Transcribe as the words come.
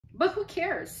but who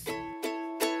cares?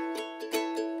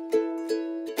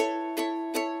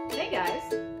 Hey guys,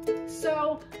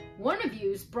 so one of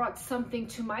you brought something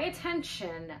to my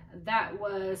attention that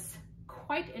was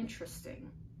quite interesting.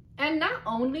 And not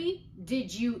only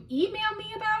did you email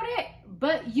me about it,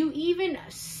 but you even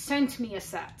sent me a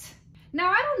set.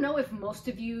 Now, I don't know if most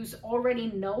of you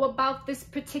already know about this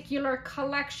particular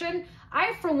collection.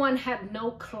 I, for one, had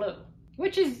no clue,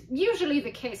 which is usually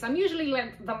the case. I'm usually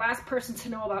like the last person to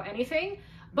know about anything.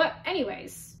 But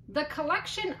anyways, the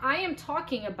collection I am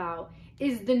talking about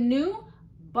is the new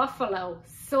Buffalo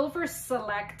Silver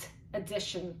Select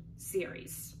Edition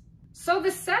series. So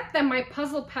the set that my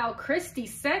puzzle pal Kristy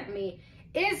sent me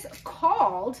is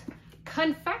called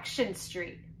Confection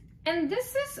Street. And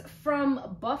this is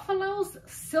from Buffalo's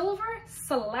Silver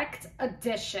Select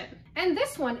Edition. And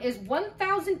this one is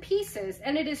 1,000 pieces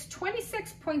and it is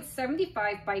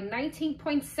 26.75 by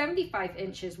 19.75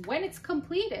 inches when it's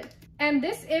completed. And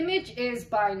this image is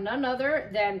by none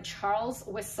other than Charles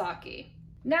Wysocki.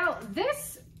 Now,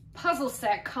 this puzzle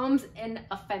set comes in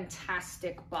a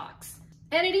fantastic box.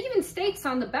 And it even states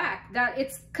on the back that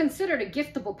it's considered a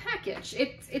giftable package.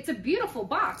 It's a beautiful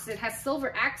box. It has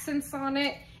silver accents on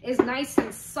it, is nice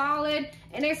and solid,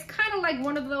 and it's kind of like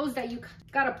one of those that you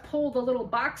gotta pull the little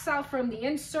box out from the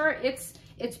insert.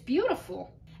 It's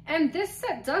beautiful. And this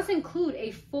set does include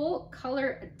a full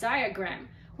color diagram,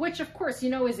 which of course, you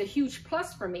know, is a huge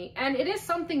plus for me. And it is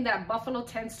something that Buffalo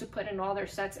tends to put in all their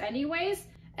sets anyways.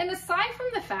 And aside from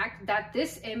the fact that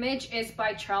this image is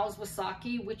by Charles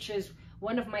Wysocki, which is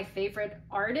one of my favorite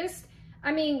artists,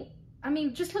 I mean,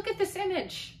 just look at this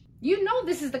image. You know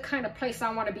this is the kind of place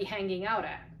I want to be hanging out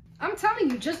at. I'm telling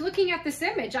you, just looking at this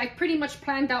image, I pretty much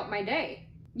planned out my day.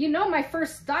 You know, my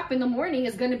first stop in the morning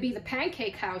is going to be the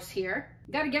pancake house here.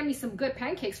 Got to get me some good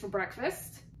pancakes for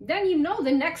breakfast. Then you know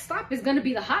the next stop is going to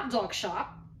be the hot dog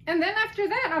shop. And then after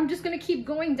that, I'm just going to keep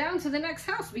going down to the next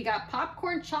house. We got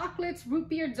popcorn, chocolates, root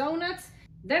beer, donuts.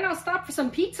 Then I'll stop for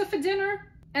some pizza for dinner.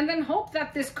 And then hope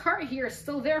that this cart here is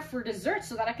still there for dessert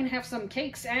so that I can have some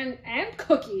cakes and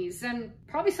cookies and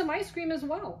probably some ice cream as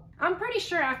well. I'm pretty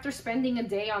sure after spending a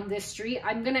day on this street,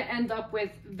 I'm gonna end up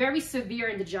with very severe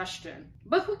indigestion.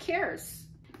 But who cares?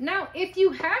 Now, if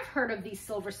you have heard of these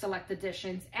Silver Select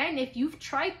Editions and if you've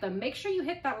tried them, make sure you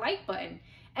hit that like button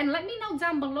and let me know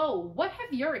down below, what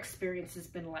have your experiences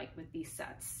been like with these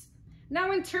sets?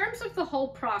 Now, in terms of the whole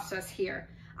process here,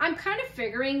 I'm kind of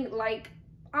figuring like,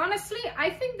 honestly, I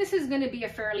think this is going to be a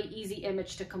fairly easy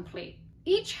image to complete.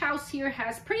 Each house here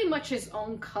has pretty much its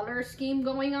own color scheme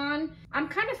going on. I'm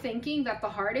kind of thinking that the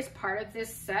hardest part of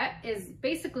this set is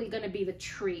basically going to be the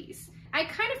trees. I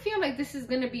kind of feel like this is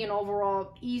going to be an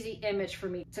overall easy image for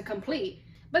me to complete.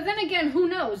 But then again, who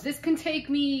knows? This can take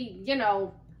me, you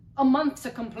know, a month to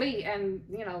complete and,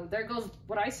 you know, there goes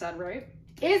what I said, right?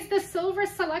 Is the Silver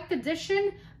Select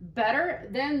Edition better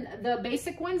than the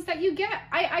basic ones that you get?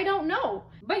 I don't know.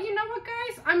 But you know what,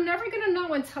 guys? I'm never gonna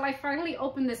know until I finally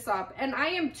open this up, and I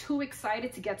am too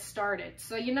excited to get started.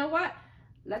 So you know what?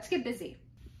 Let's get busy.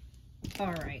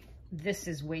 All right, this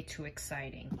is way too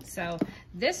exciting. So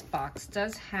this box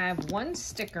does have one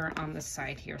sticker on the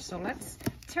side here. So let's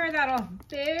tear that off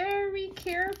very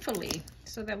carefully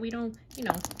so that we don't, you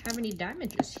know, have any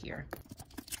damages here.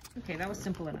 Okay, that was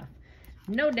simple enough.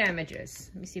 No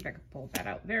damages. Let me see if I can pull that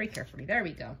out very carefully. There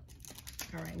we go.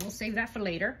 All right, we'll save that for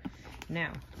later.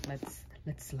 Now, let's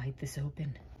slide this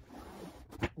open.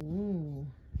 Ooh,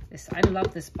 I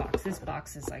love this box. This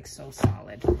box is like so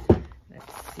solid.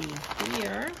 Let's see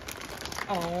here.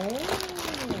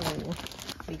 Oh,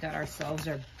 we got ourselves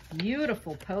our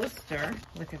beautiful poster.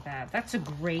 Look at that. That's a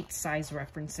great size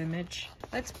reference image.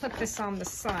 Let's put this on the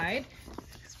side.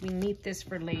 We need this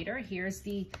for later. Here's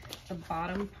the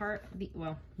bottom part,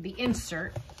 the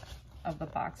insert of the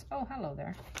box. Oh, hello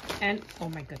there. And oh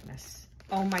my goodness.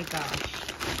 Oh my gosh.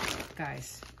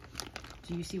 Guys,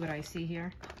 do you see what I see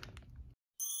here?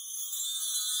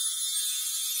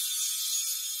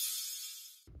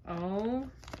 Oh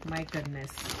my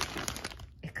goodness.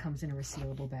 It comes in a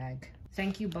resealable bag.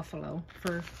 Thank you, Buffalo,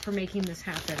 for making this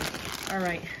happen. All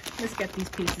right, let's get these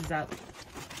pieces out.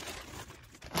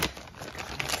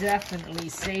 Definitely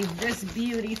save this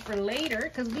beauty for later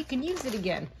because we can use it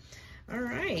again. All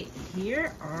right,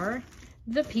 here are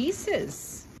the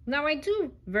pieces. Now, I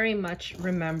do very much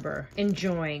remember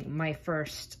enjoying my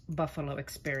first Buffalo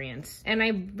experience, and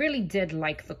I really did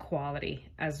like the quality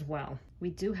as well.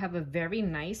 We do have a very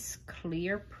nice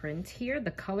clear print here. The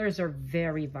colors are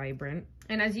very vibrant.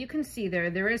 And as you can see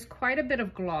there is quite a bit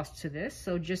of gloss to this,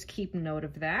 so just keep note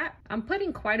of that. I'm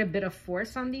putting quite a bit of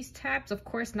force on these tabs. Of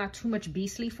course, not too much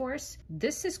beastly force.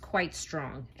 This is quite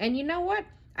strong. And you know what?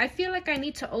 I feel like I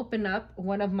need to open up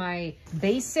one of my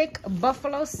basic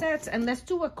buffalo sets and let's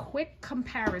do a quick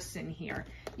comparison here.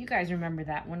 You guys remember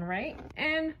that one, right?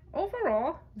 And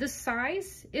overall, the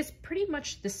size is pretty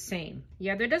much the same.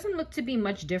 Yeah, there doesn't look to be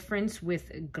much difference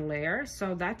with glare,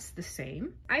 so that's the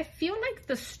same. I feel like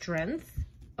the strength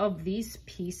of these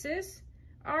pieces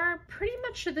are pretty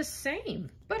much the same,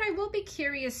 but I will be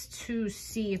curious to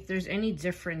see if there's any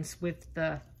difference with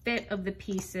the fit of the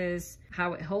pieces,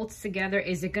 how it holds together.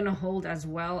 Is it gonna hold as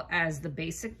well as the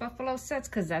basic buffalo sets?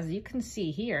 Because as you can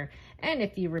see here, and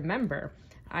if you remember,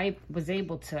 I was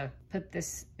able to put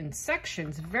this in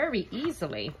sections very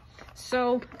easily.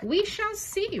 So we shall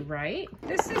see, right?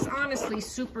 This is honestly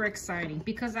super exciting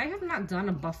because I have not done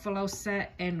a buffalo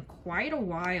set in quite a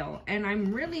while, and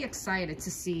I'm really excited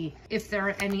to see if there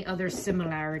are any other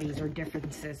similarities or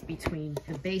differences between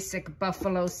the basic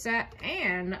buffalo set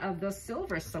and the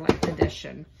silver select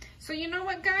edition. So you know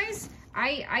what, guys?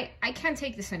 I can't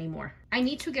take this anymore. I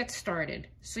need to get started.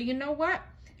 So you know what?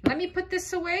 Let me put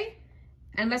this away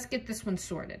and let's get this one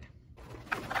sorted.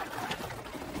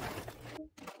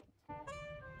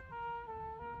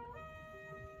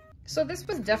 So this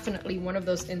was definitely one of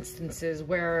those instances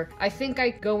where I think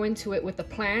I go into it with a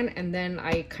plan and then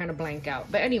I kind of blank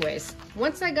out. But anyways,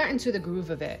 once I got into the groove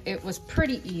of it, it was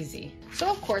pretty easy. So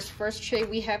of course, first tray,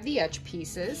 we have the edge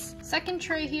pieces. Second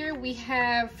tray here, we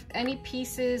have any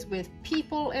pieces with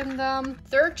people in them.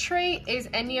 Third tray is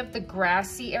any of the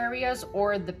grassy areas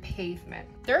or the pavement.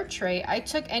 Third tray, I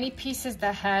took any pieces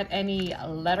that had any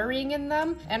lettering in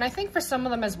them. And I think for some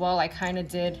of them as well, I kind of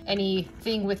did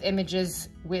anything with images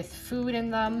with food in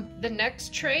them. The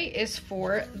next tray is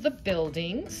for the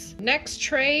buildings. Next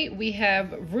tray, we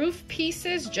have roof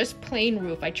pieces, just plain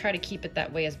roof. I try to keep it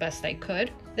that way as best I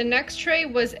could. The next tray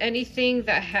was anything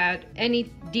that had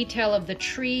any detail of the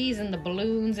trees and the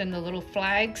balloons and the little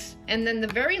flags. And then the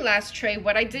very last tray,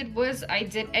 what I did was I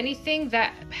did anything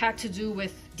that had to do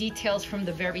with details from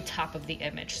the very top of the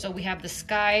image. So we have the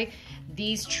sky,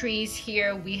 these trees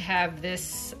here, we have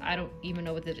this, I don't even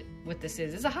know what this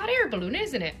is. It's a hot air balloon,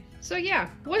 isn't it? So yeah,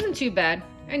 wasn't too bad.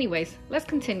 Anyways, let's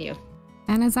continue.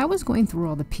 And as I was going through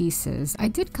all the pieces, I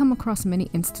did come across many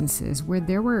instances where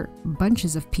there were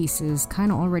bunches of pieces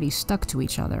kind of already stuck to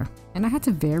each other. And I had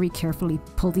to very carefully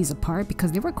pull these apart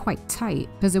because they were quite tight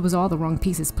because it was all the wrong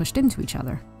pieces pushed into each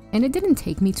other. And it didn't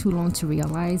take me too long to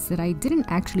realize that I didn't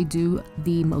actually do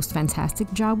the most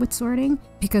fantastic job with sorting,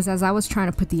 because as I was trying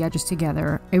to put the edges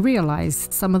together, I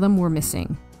realized some of them were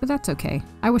missing. But that's okay.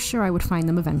 I was sure I would find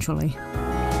them eventually.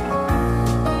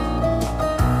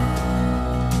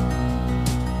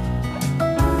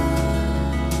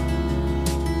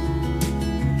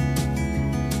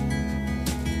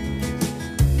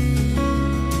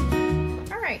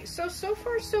 So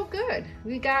far so good.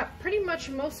 We got pretty much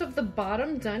most of the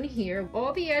bottom done here.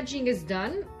 All the edging is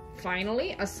done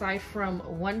finally, aside from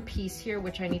one piece here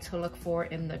which I need to look for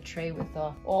in the tray with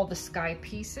all the sky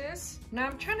pieces. Now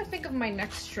I'm trying to think of my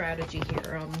next strategy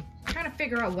here. Trying to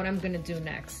figure out what I'm gonna do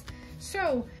next.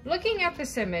 So looking at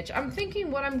this image, I'm thinking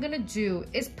what I'm gonna do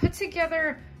is put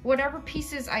together whatever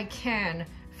pieces I can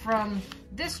from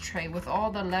this tray with all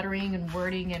the lettering and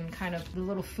wording and kind of the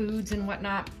little foods and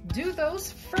whatnot. Do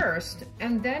those first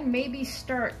and then maybe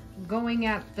start going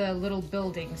at the little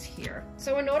buildings here.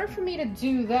 So in order for me to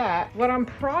do that, what I'm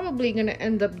probably gonna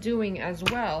end up doing as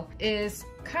well is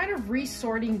kind of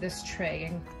resorting this tray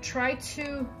and try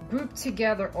to group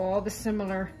together all the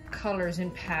similar colors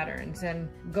and patterns and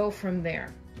go from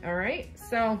there. All right,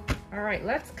 so, all right,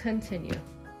 let's continue.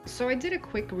 So I did a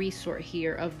quick resort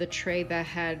here of the tray that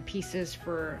had pieces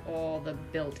for all the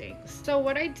buildings. So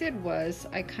what I did was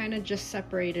I kind of just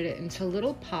separated it into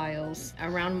little piles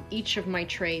around each of my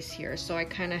trays here. So I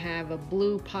kind of have a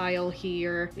blue pile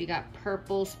here. We got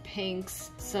purples, pinks,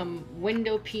 some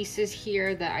window pieces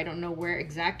here that I don't know where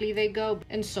exactly they go,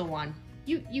 and so on.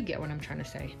 You get what I'm trying to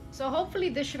say. So hopefully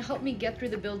this should help me get through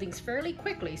the buildings fairly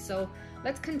quickly. So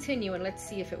let's continue and let's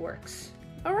see if it works.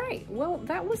 All right, well,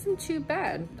 that wasn't too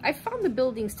bad. I found the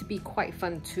buildings to be quite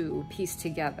fun to piece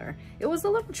together. It was a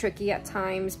little tricky at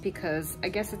times because I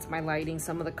guess it's my lighting.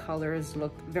 Some of the colors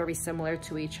look very similar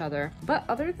to each other. But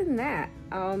other than that,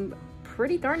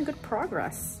 pretty darn good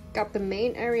progress. Got the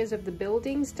main areas of the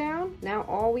buildings down. Now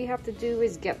all we have to do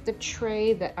is get the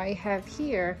tray that I have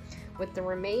here with the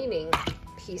remaining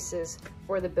pieces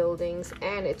for the buildings,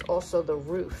 and it's also the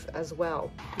roof as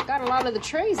well. We got a lot of the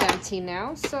trays empty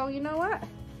now, so you know what?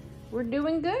 We're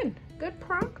doing good. Good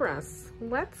progress.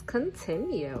 Let's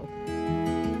continue.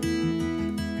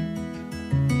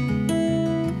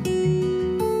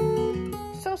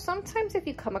 sometimes if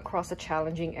you come across a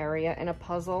challenging area in a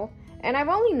puzzle, and I've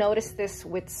only noticed this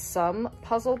with some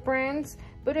puzzle brands,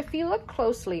 but if you look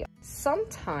closely,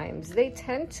 sometimes they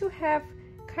tend to have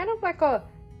kind of like a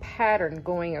pattern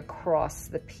going across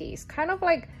the piece, kind of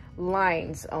like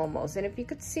lines almost. And if you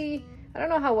could see, I don't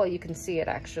know how well you can see it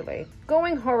actually,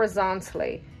 going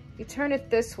horizontally. You turn it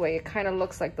this way, it kind of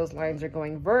looks like those lines are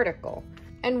going vertical.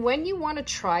 And when you want to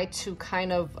try to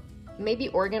kind of maybe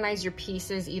organize your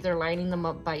pieces, either lining them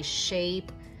up by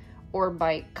shape or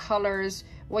by colors,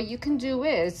 what you can do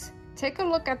is take a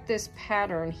look at this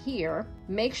pattern here.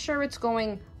 Make sure it's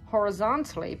going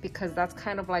horizontally, because that's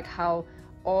kind of like how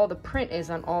all the print is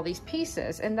on all these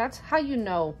pieces. And that's how you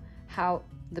know how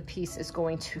the piece is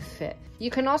going to fit. You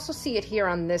can also see it here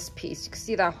on this piece. You can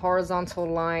see that horizontal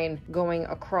line going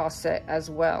across it as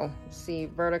well. See,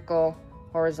 vertical,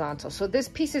 horizontal. So this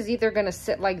piece is either going to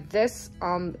sit like this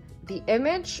on the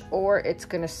image, or it's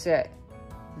going to sit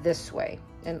this way.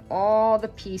 And all the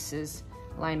pieces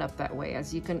line up that way.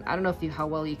 As you can, I don't know how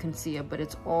well you can see it, but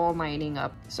it's all lining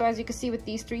up. So as you can see with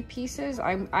these three pieces,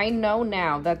 I know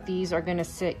now that these are going to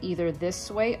sit either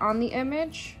this way on the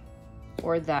image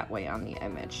or that way on the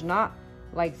image, not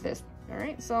like this. All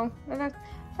right, so that's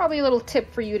probably a little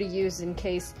tip for you to use in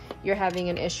case you're having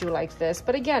an issue like this.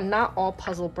 But again, not all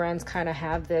puzzle brands kind of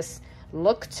have this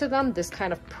look to them, this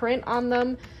kind of print on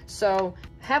them. So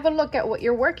have a look at what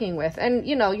you're working with. And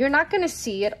you know, you're not going to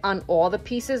see it on all the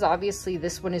pieces. Obviously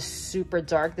this one is super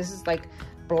dark. This is like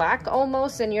black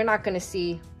almost, and you're not going to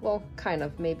see, well, kind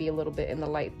of maybe a little bit in the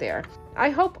light there. I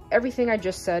hope everything I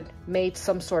just said made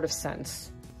some sort of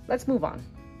sense. Let's move on.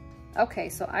 Okay,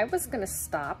 so I was going to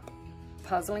stop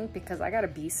puzzling because I gotta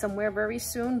be somewhere very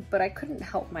soon, but I couldn't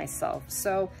help myself.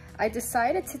 So I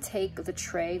decided to take the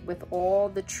tray with all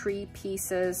the tree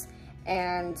pieces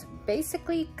and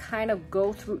basically kind of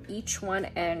go through each one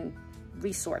and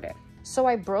resort it. So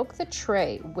I broke the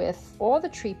tray with all the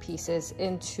tree pieces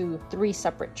into 3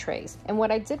 separate trays. And what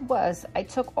I did was I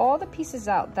took all the pieces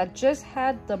out that just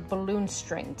had the balloon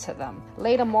string to them,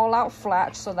 laid them all out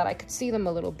flat so that I could see them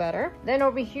a little better. Then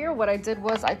over here, what I did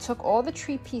was I took all the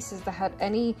tree pieces that had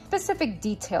any specific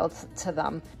detail to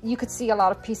them. You could see a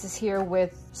lot of pieces here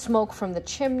with smoke from the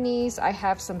chimneys. I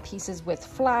have some pieces with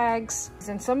flags,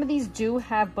 and some of these do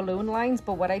have balloon lines,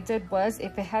 but what I did was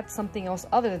if it had something else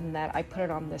other than that, I put it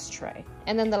on this tray.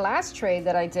 And then the last tray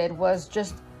that I did was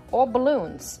just all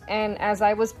balloons, and as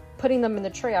I was putting them in the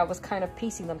tray, I was kind of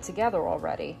piecing them together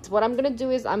already. So what I'm gonna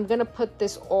do is I'm gonna put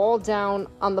this all down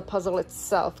on the puzzle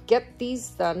itself, get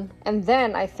these done, and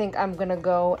then I think I'm gonna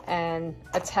go and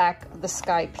attack the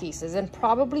sky pieces and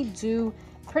probably do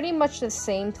pretty much the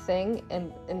same thing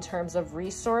in terms of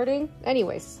resorting.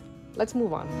 Anyways, let's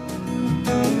move on.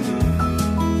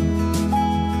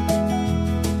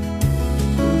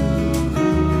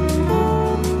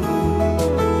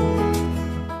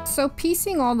 So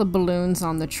piecing all the balloons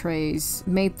on the trays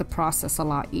made the process a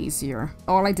lot easier.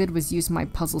 All I did was use my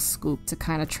puzzle scoop to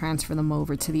kind of transfer them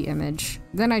over to the image.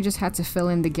 Then I just had to fill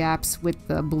in the gaps with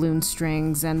the balloon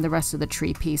strings and the rest of the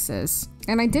tree pieces.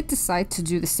 And I did decide to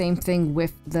do the same thing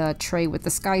with the tray with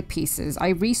the sky pieces. I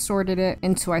resorted it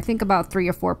into I think about 3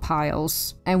 or 4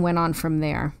 piles and went on from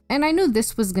there. And I knew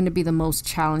this was going to be the most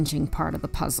challenging part of the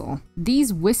puzzle.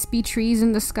 These wispy trees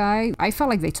in the sky, I felt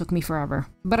like they took me forever.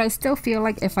 But I still feel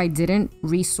like if I didn't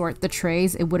resort the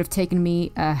trays, it would have taken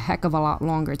me a heck of a lot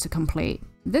longer to complete.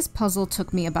 This puzzle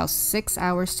took me about 6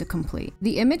 hours to complete.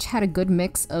 The image had a good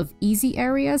mix of easy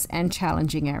areas and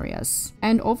challenging areas.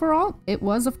 And overall, it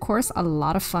was of course a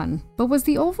lot of fun. But was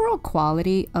the overall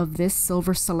quality of this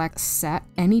Silver Select set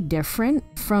any different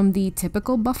from the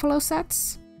typical Buffalo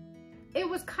sets? It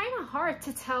was kind of hard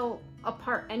to tell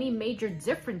apart any major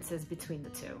differences between the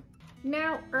two.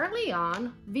 Now, early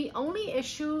on, the only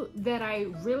issue that I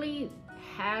really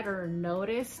had or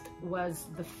noticed was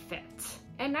the fit.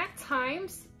 And at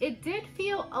times, it did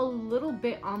feel a little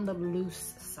bit on the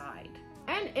loose side.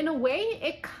 And in a way,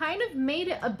 it kind of made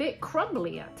it a bit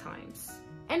crumbly at times.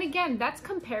 And again, that's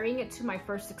comparing it to my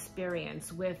first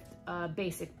experience with a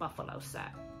basic Buffalo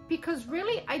set. Because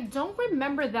really, I don't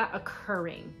remember that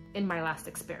occurring in my last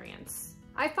experience.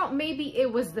 I thought maybe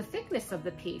it was the thickness of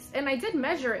the piece, and I did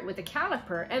measure it with a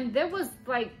caliper, and there was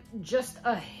like just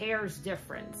a hair's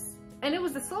difference. And it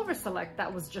was the Silver Select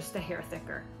that was just a hair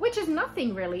thicker, which is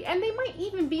nothing really, and they might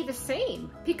even be the same,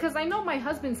 because I know my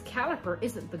husband's caliper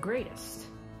isn't the greatest.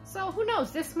 So who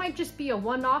knows, this might just be a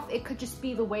one-off. It could just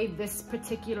be the way this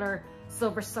particular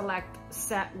Silver Select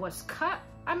set was cut.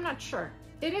 I'm not sure.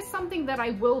 It is something that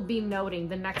I will be noting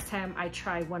the next time I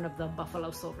try one of the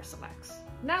Buffalo Silver Selects.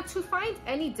 Now, to find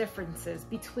any differences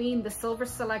between the Silver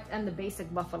Select and the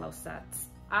basic Buffalo sets,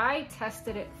 I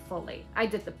tested it fully. I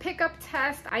did the pickup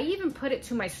test, I even put it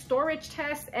to my storage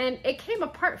test, and it came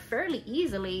apart fairly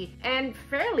easily and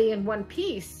fairly in one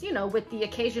piece, you know, with the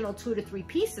occasional 2 to 3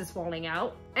 pieces falling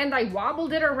out. And I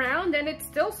wobbled it around and it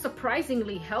still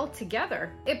surprisingly held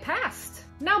together. It passed.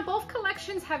 Now both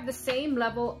collections have the same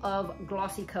level of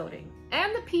glossy coating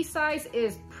and the piece size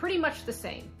is pretty much the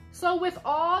same. So with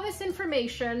all this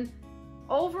information,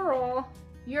 overall,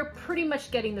 you're pretty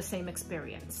much getting the same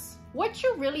experience. What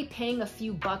you're really paying a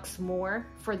few bucks more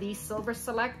for these Silver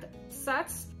Select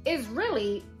sets is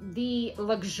really the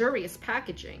luxurious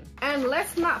packaging. And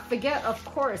let's not forget, of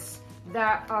course,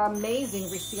 that amazing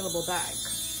resealable bag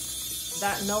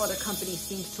that no other company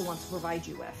seems to want to provide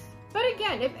you with. But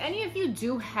again, if any of you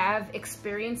do have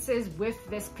experiences with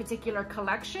this particular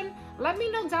collection, let me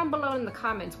know down below in the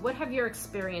comments, what have your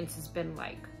experiences been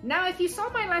like? Now, if you saw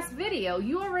my last video,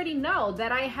 you already know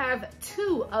that I have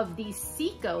 2 of these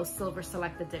Seiko Silver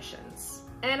Select editions.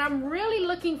 And I'm really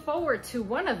looking forward to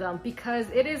one of them because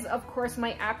it is, of course,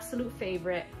 my absolute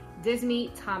favorite,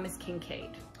 Disney Thomas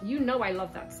Kinkade. You know I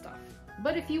love that stuff.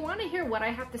 But if you want to hear what I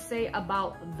have to say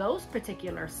about those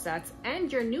particular sets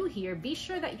and you're new here, be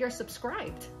sure that you're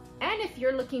subscribed. And if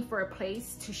you're looking for a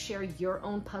place to share your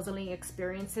own puzzling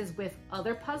experiences with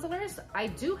other puzzlers, I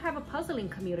do have a puzzling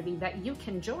community that you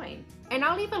can join. And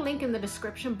I'll leave a link in the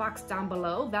description box down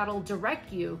below that'll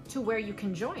direct you to where you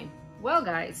can join. Well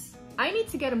guys, I need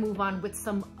to get a move on with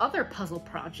some other puzzle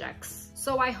projects.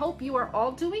 So I hope you are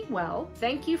all doing well.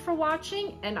 Thank you for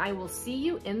watching and I will see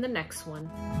you in the next one.